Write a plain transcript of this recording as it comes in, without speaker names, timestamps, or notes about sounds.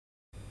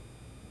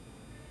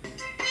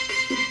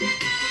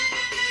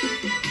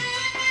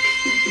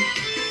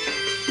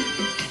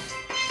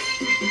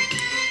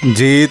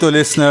जी तो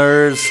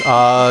लिसनर्स,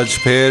 आज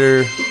फिर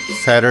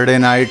सैटरडे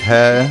नाइट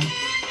है,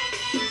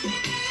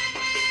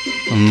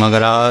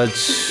 मगर आज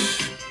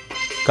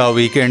का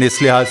वीकेंड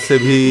इस लिहाज से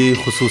भी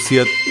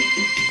खुसूसियत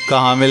का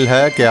हामिल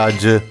है कि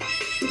आज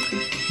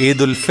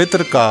ईद उल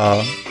फित्र का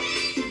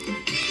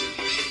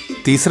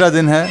तीसरा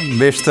दिन है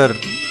बेशतर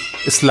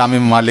इस्लामी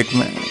ममालिक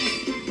में,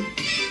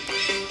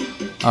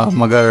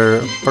 मगर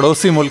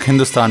पड़ोसी मुल्क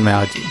हिंदुस्तान में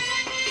आज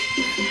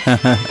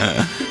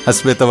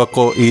हस्बे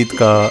तवक्को ईद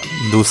का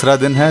दूसरा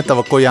दिन है।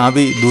 तवक्को यहाँ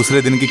भी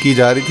दूसरे दिन की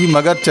जा रही थी,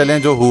 मगर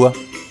चलें जो हुआ।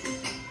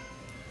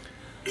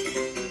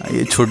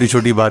 ये छोटी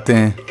छोटी बातें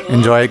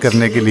एंजॉय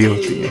करने के लिए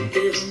होती हैं।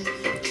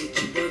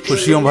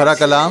 खुशियों भरा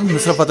कलाम,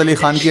 नुसरत फ़तेह अली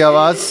ख़ान की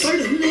आवाज़,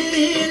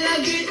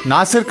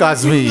 नासिर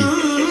काज़मी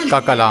का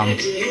कलाम।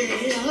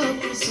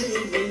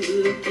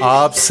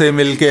 आपसे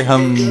मिलके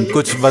हम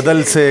कुछ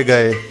बदल से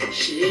गए,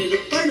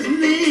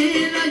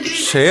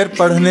 शेर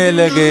पढ़ने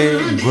लगे,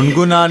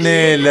 गुनगुनाने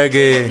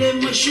लगे।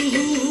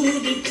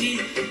 मशहूर थी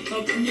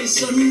अपनी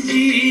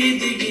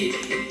संजीदगी,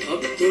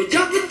 अब तो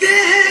जब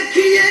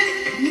देखिए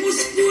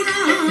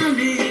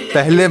मुस्कुराने।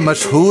 पहले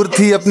मशहूर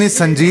थी अपनी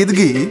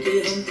संजीदगी,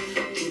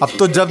 अब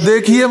तो जब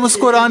देखिए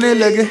मुस्कुराने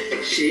लगे।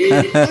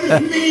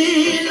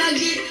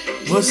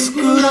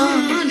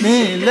 मुस्कुराने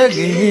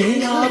लगे,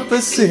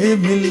 आपसे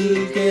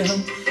मिलके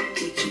हम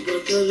कुछ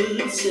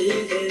बदल से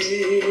गए।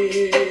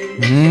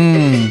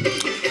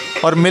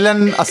 और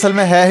मिलन असल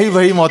में है ही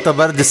वही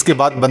मोतबर जिसके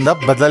बाद बंदा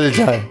बदल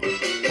जाए,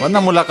 वरना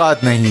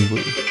मुलाकात नहीं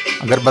हुई।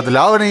 अगर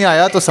बदलाव नहीं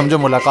आया तो समझो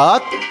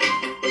मुलाकात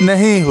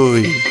नहीं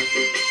हुई।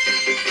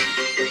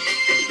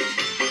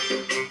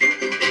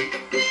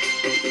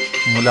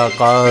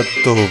 मुलाकात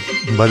तो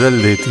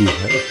बदल देती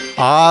है।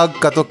 आग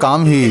का तो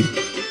काम ही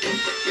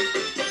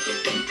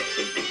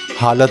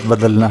हालत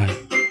बदलना है।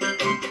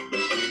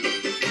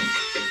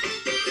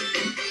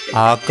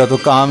 आग का तो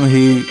काम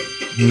ही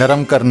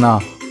नरम करना,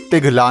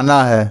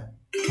 पिघलाना है,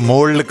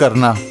 मोल्ड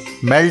करना,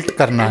 मेल्ट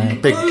करना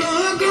है।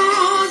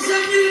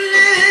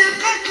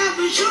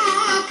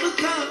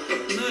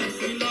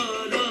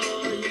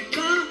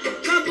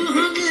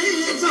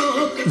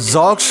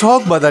 ज़ौक़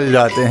शौक़ बदल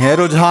जाते हैं,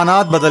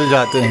 रुझानात बदल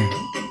जाते हैं।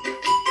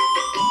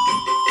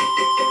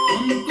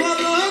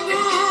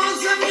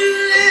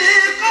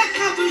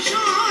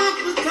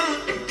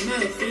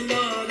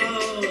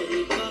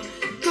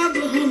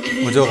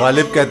 जो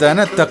गालिब कहता है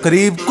ना,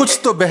 तकरीब कुछ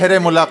तो बहरे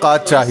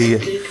मुलाकात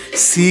चाहिए।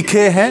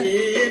 सीखे हैं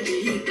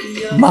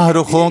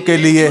महरुखों के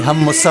लिए हम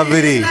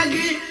मुसव्विरी।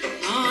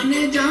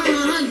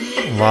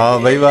 वाह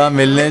भाई वाह,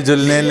 मिलने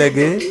जुलने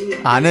लगे,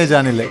 आने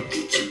जाने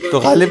लगे। तो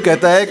गालिब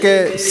कहता है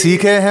कि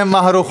सीखे हैं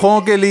महरुखों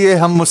के लिए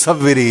हम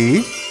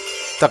मुसव्विरी,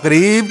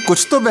 तकरीब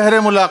कुछ तो बहरे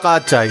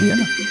मुलाकात चाहिए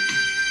ना।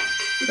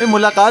 भाई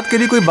मुलाकात के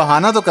लिए कोई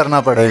बहाना तो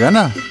करना पड़ेगा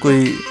ना,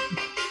 कोई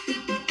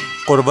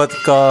कुर्बत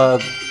का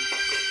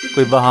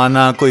कोई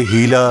बहाना, कोई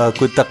हीला,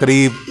 कोई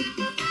तकरीब।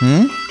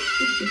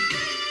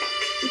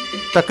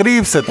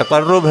 तकरीब से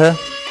तकर्रुब है।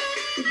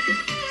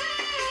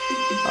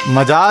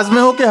 मजाज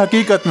में हो कि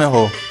हकीकत में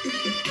हो,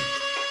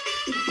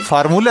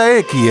 फार्मूला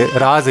एक ही है,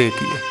 राज एक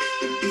ही है।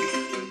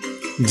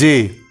 जी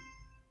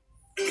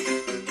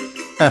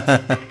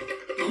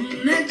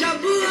हमने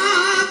जब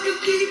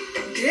आपकी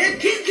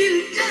देखी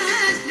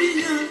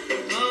दिलचस्पियां,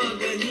 आ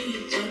गई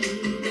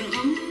चंद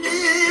हमने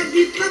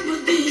भी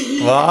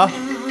तब्दीलियां। वाह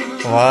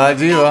वाह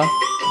जी वाह।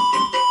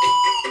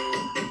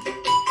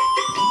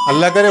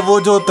 अल्लाह करे वो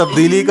जो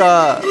तब्दीली का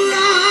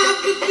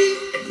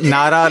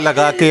नारा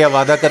लगा के या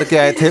वादा करके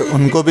आए थे,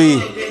 उनको भी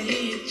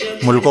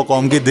मुल्क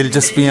कौम की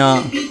दिलचस्पियाँ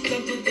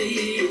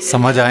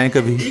समझ आए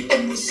कभी।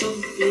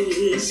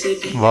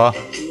 वाह,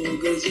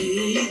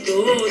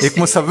 एक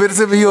मुसव्विर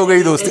से भी हो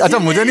गई दोस्ती। अच्छा,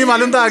 मुझे नहीं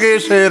मालूम था आगे ये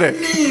शेर है।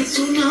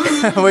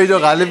 वही जो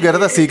गालिब कह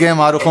रहा था, सीखे हैं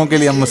मारूफों के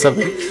लिए हम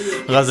मुसव्विर।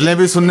 गज़लें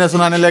भी सुनने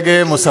सुनाने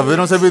लगे,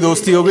 मुसव्विरों से भी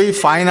दोस्ती हो गई।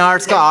 फ़ाइन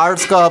आर्ट्स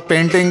का,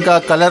 पेंटिंग का,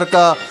 कलर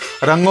का,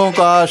 रंगों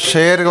का,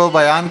 शेर व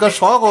बयान का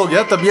शौक़ हो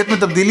गया। तबीयत में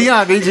तब्दीलियाँ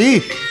आ गई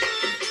जी।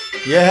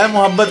 यह है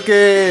मोहब्बत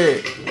के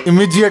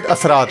इमीडिएट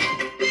असरात।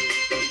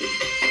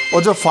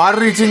 और जो फार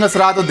रीचिंग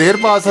असरात और देर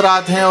पा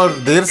असरात हैं और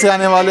देर से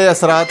आने वाले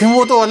असरात हैं,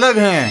 वो तो अलग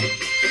हैं।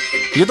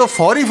 ये तो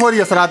फौरी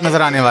असरात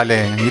नज़र आने वाले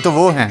हैं, ये तो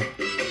वो हैं।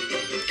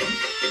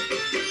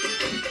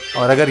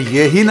 और अगर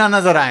ये ही ना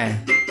नज़र आए,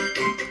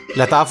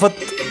 लताफत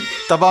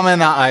तबा में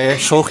ना आए,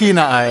 शोखी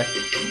ना आए,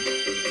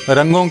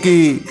 रंगों की,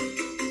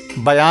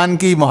 बयान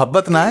की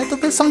मोहब्बत ना आए, तो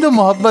फिर समझो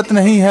मोहब्बत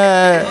नहीं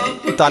है,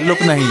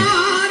 ताल्लुक़ नहीं है।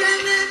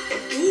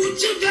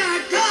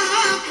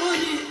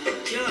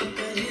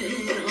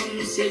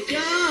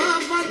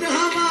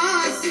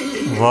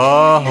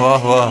 वाह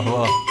वाह वाह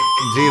वाह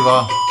जी,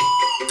 वाह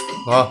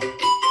वाह।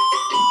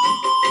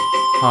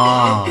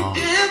 हाँ,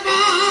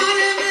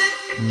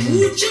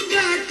 पूछ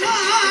बैठा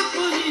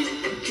कोई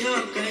क्या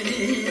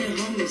कहे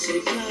हमसे,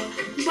 क्या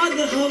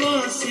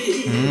बदहवासी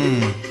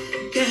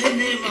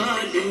कहने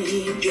वाली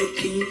जो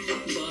थी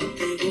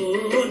बातें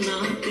वो ना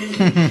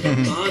कही,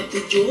 बात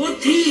जो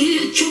थी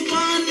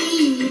छुपानी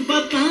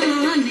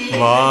बताने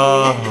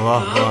वाह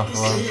वाह वाह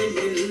वाह।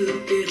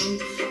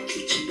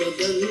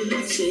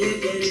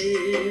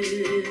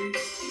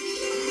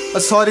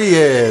 सॉरी,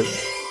 ये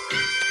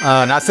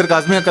नासिर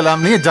काज़मी का कलाम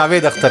नहीं है,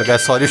 जावेद अख्तर का है।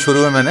 सॉरी, शुरू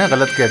में मैंने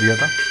गलत कह दिया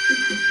था।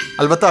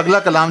 अलबत्ता अगला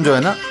कलाम जो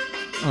है ना,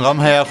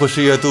 गम है या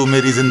खुशी है तू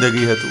मेरी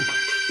ज़िंदगी है तू,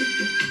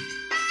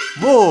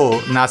 वो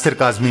नासिर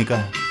काज़मी का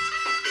है।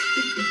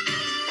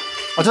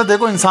 अच्छा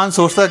देखो, इंसान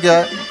सोचता क्या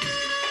है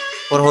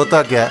और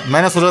होता क्या है।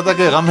 मैंने सोचा था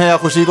कि गम है या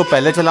खुशी को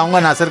पहले चलाऊंगा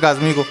नासिर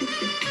काज़मी को,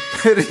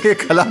 फिर ये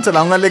कलाम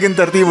चलाऊंगा, लेकिन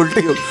तरतीब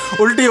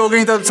उल्टी हो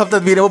गई। तब सब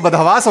तदबीरें वो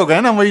बदहवास हो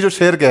गए ना। वही जो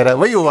शेर कह रहा है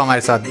वही हुआ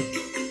हमारे साथ भी।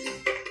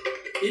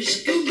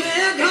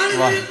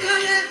 वाह,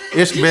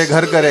 इश्क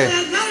बेघर करे,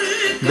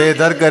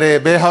 बेदर करे,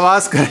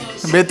 बेहवास करे,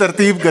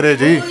 बेतरतीब करे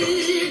जी।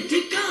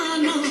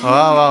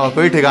 वाह वाह,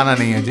 कोई ठिकाना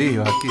नहीं है जी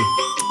वाकई।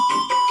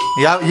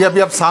 ये अभी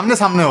अब सामने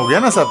सामने हो गया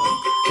ना सब।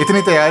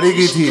 इतनी तैयारी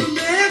की थी,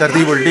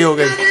 तरतीब उल्टी हो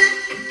गई,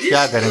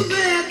 क्या करें।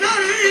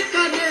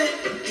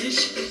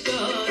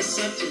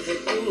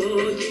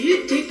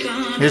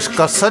 इश्क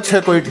का सच है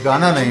कोई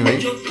ठिकाना नहीं भाई।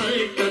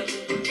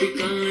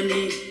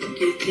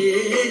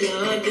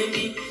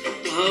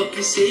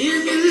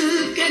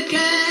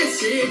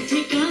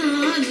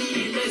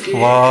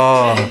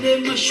 वाह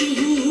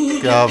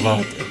क्या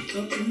बात है।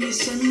 अपनी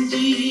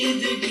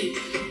संजीदगी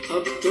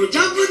अब तो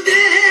जब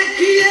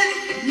देखिए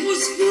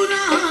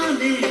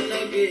मुस्कुराने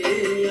लगे,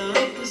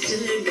 आपसे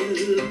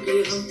मिलके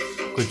हम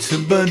कुछ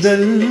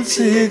बदल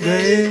से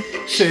गए,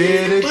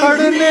 शेर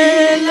पढ़ने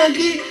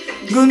लगे,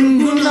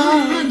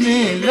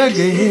 गुनगुनाने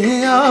लगे,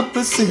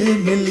 आपसे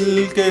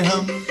मिलके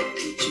हम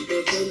कुछ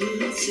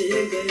बदल से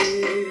गए।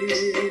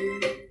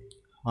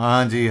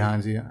 हाँ जी हाँ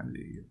जी हाँ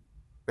जी,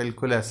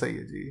 बिल्कुल ऐसा ही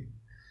है जी।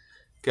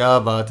 क्या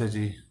बात है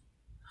जी।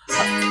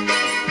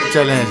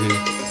 चलें जी,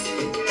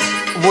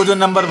 वो जो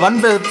नंबर 1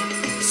 पे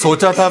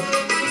सोचा था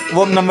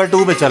वो नंबर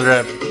 2 पे चल रहा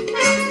है।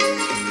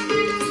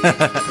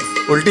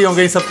 उल्टी हो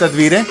गई सब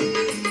तदबीरें,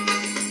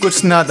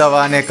 कुछ ना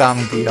दवा ने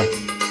काम किया।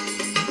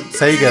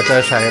 सही कहता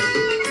है शायर।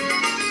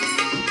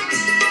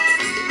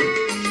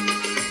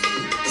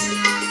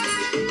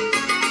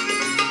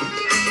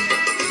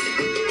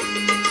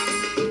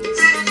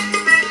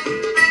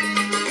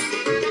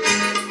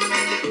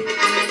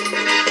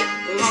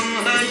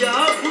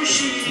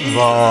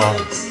 वाह,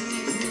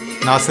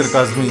 नासिर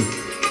काज़मी,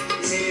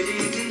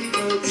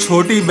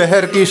 छोटी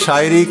बहर की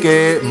शायरी के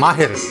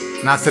माहिर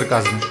नासिर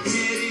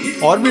काज़मी।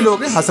 और भी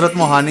लोग हैं, हसरत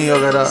मोहानी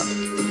वगैरह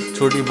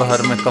छोटी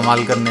बहर में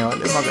कमाल करने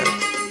वाले, मगर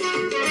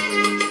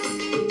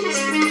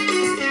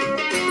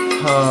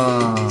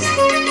हाँ,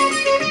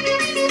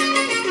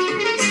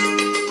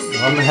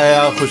 गम है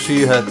या खुशी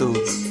है तू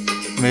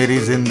मेरी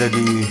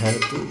जिंदगी है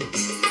तू।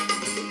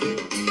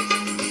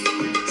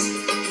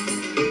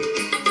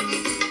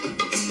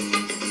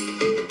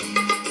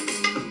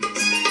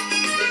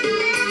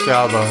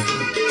 क्या बात है।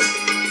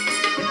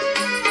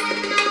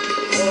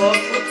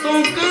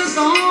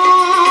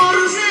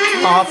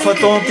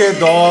 आफतों के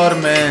दौर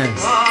में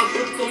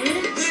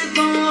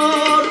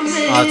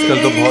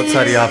आजकल तो बहुत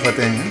सारी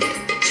आफतें हैं।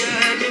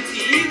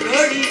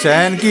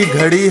 चैन की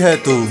घड़ी है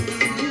तू,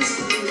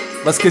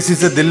 बस किसी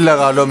से दिल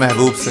लगा लो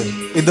महबूब से,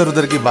 इधर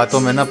उधर की बातों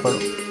में ना पड़ो।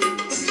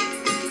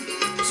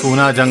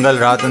 सूना जंगल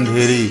रात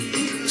अंधेरी,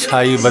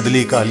 छाई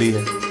बदली काली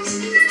है,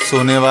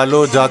 सोने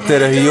वालों जागते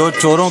रहियो,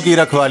 चोरों की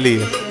रखवाली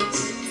है।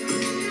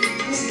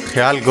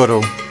 ख्याल करो,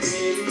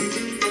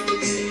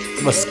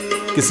 बस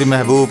किसी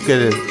महबूब के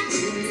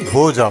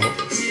हो जाओ।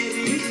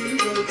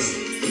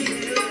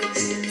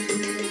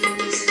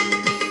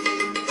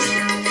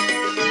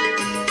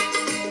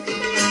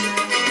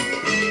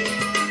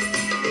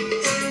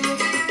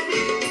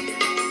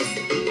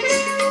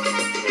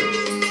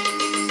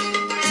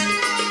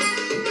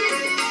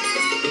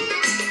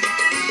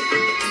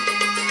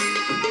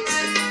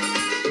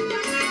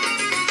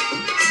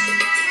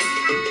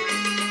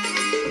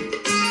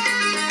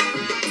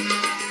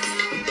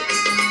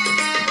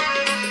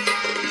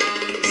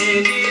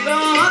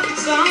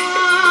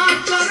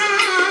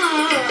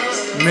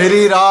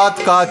 मेरी रात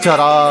का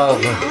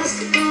चराग,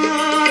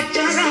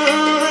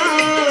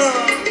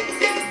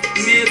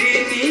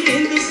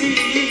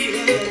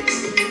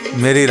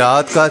 मेरी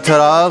रात का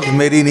चराग,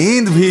 मेरी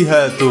नींद भी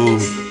है तू,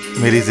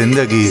 मेरी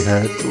जिंदगी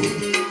है तू।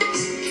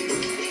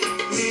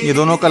 ये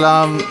दोनों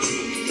कलाम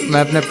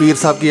मैं अपने पीर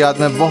साहब की याद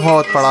में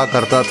बहुत पढ़ा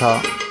करता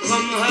था,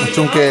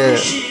 चूँकि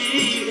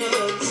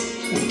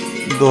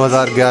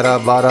 2011,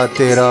 12,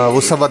 13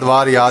 वो सब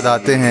अदवार याद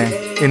आते हैं।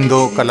 इन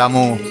दो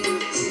कलामों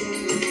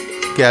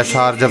के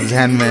अशार जब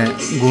जहन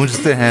में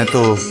गूंजते हैं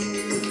तो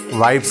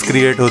वाइब्स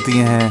क्रिएट होती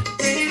हैं,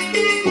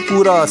 वो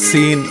पूरा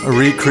सीन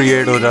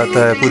रिक्रिएट हो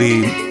जाता है, पूरी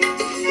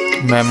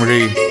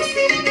मेमोरी,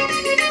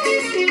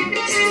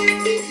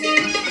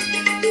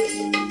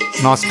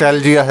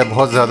 नॉस्टैल्जिया है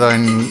बहुत ज़्यादा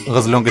इन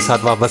गज़लों के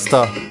साथ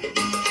वाबस्ता।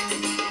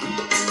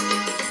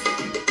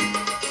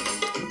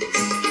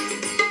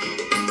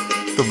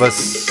 तो बस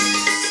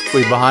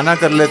कोई बहाना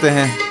कर लेते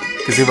हैं,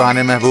 किसी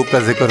बहाने महबूब का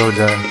जिक्र हो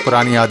जाए,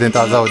 पुरानी यादें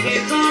ताज़ा हो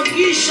जाए।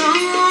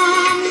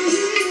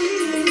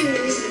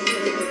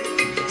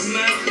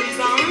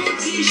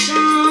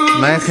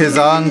 मैं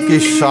खिजां की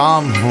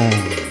शाम हूँ,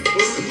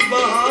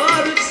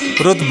 बहार की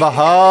रुत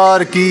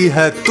बहार की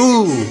है तू,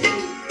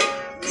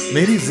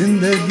 मेरी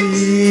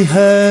जिंदगी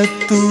है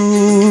तू,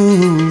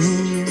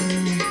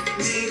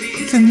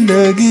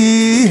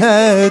 जिंदगी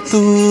है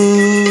तू,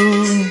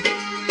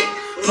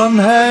 गम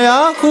है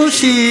या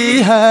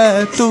खुशी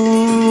है तू,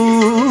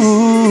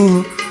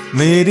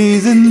 मेरी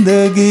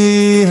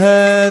जिंदगी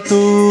है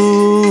तू,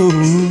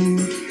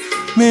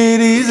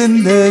 मेरी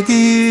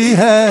जिंदगी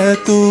है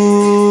तू।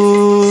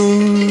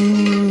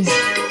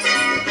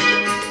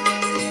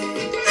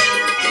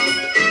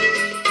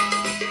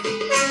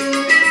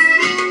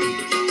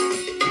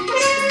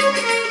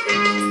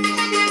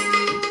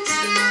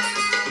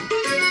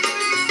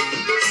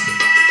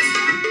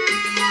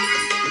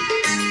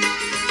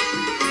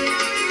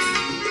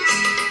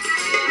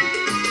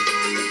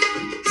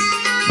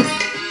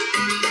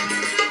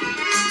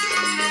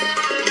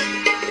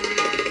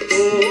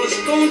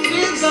 दोस्तों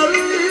के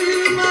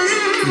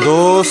दरमियां,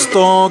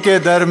 दोस्तों के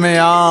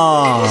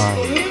दरमियान,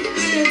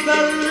 के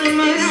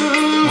दरमियां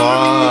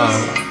वाह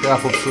क्या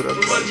खूबसूरत,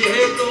 वजह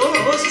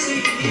दोस्ती,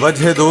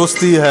 वजह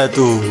दोस्ती है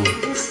तू।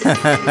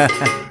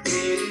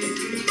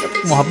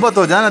 मोहब्बत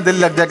हो जाए ना, दिल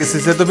लग जाए किसी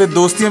से, तो फिर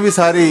दोस्तियां भी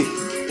सारी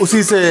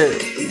उसी से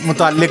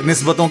मुताल्लिक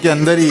निस्बतों के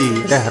अंदर ही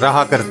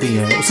रहा करती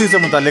हैं, उसी से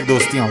मुताल्लिक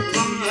दोस्तियां होती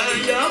हैं। गम है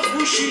या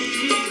खुशी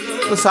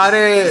है, तो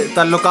सारे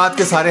ताल्लुकात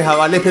के सारे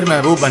हवाले फिर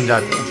महबूब बन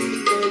जाते हैं।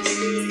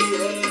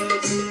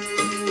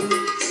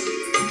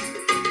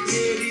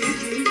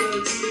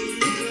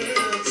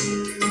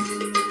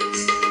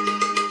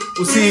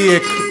 उसी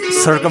एक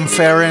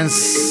सर्कमफेरेंस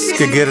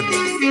के गिर्द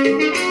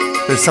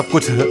फिर सब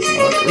कुछ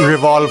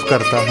रिवॉल्व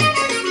करता है।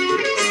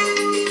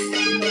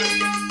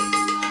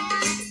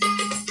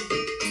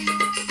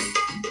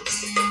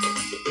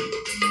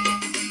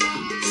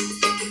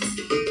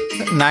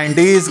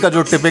 नाइन्टीज़ का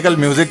जो टिपिकल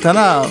म्यूज़िक था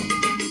ना,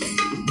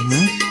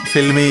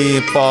 फिल्मी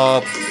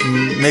पॉप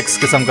मिक्स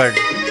किस्म का,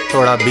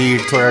 थोड़ा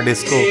बीट थोड़ा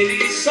डिस्को,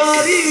 मेरी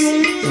सारी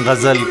उम्र,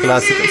 गज़ल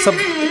क्लासिकल सब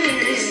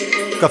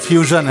का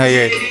फ्यूजन है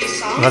ये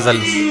गज़ल।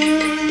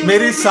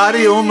 मेरी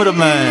सारी उम्र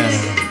में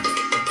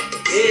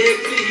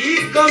एक ही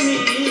कमी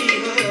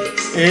है,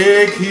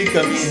 एक ही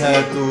कमी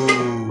है तू।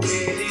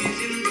 मेरी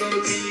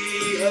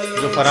जिंदगी है,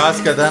 जो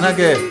फराज कहता है ना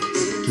कि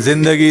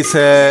जिंदगी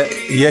से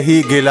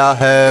यही गिला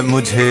है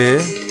मुझे,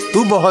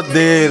 तू बहुत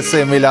देर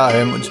से मिला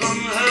है मुझे।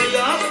 गम है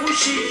या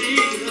खुशी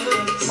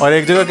है, और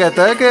एक जगह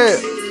कहता है कि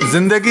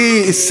जिंदगी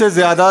इससे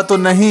ज़्यादा तो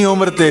नहीं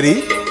उम्र तेरी,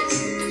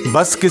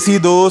 बस किसी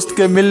दोस्त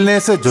के मिलने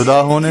से जुदा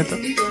होने तक।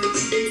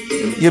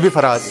 ये भी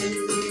फराज।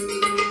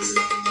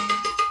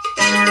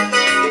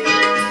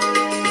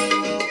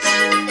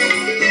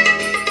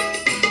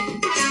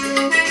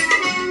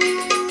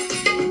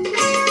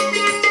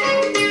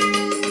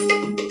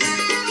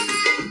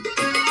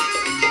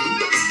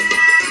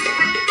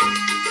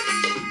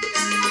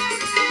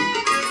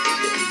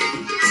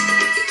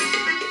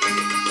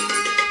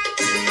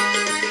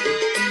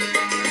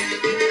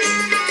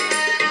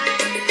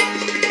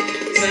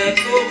 मैं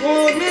तो वो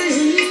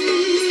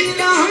नहीं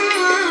रहा,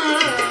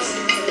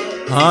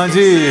 हाँ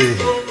जी,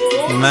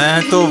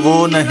 मैं तो वो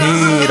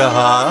नहीं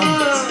रहा,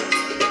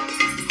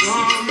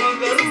 हाँ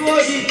मगर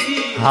वही,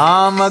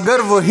 हाँ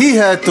मगर वही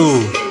है तू।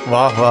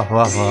 वाह वाह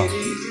वाह वाह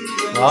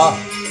वाह,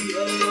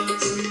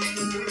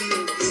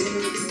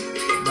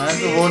 मैं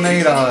तो वो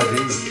नहीं रहा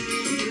जी,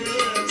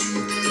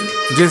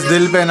 जिस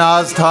दिल पे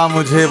नाज था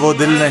मुझे वो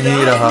दिल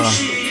नहीं रहा,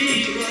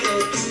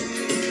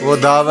 वो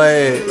दावे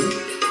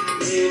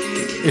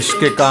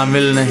इश्क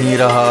कामिल नहीं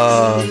रहा,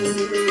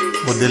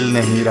 वो दिल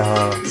नहीं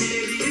रहा,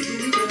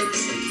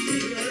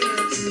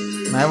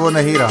 मैं वो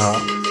नहीं रहा।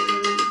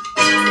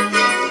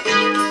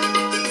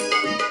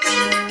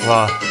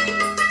 वाह,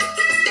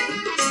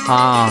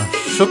 हाँ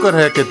शुक्र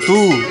है कि तू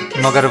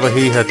मगर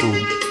वही है तू।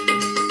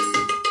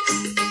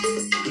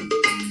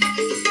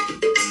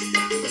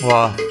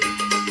 वाह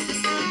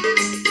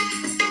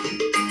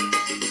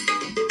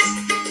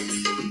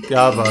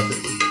क्या बात है।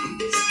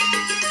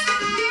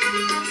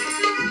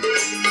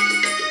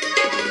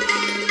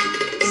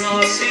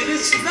 नासिर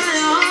इस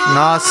दया,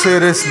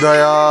 नासिर इस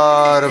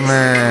दयार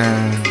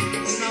में,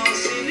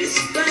 नासिर इस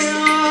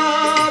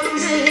दयार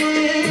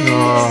में,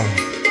 वाह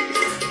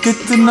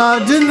कितना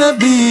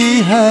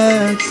अजनबी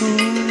है तू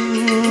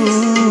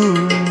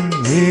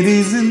मेरी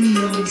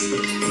जिंदगी।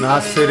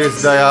 नासिर इस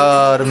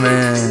दयार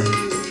में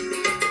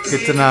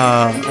कितना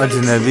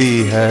अजनबी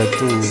है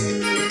तू।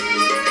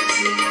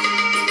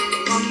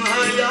 गम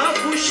है या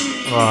खुशी,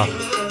 वाह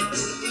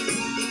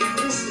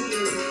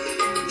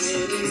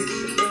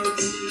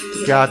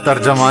क्या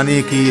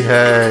तर्जमानी की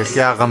है,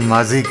 क्या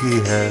गम्माजी की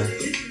है।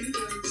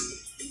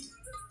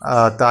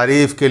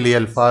 तारीफ़ के लिए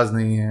अल्फाज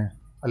नहीं है।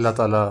 अल्लाह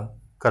ताला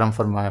करम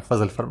फरमाए,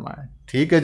 फजल फरमाए। ठीक है।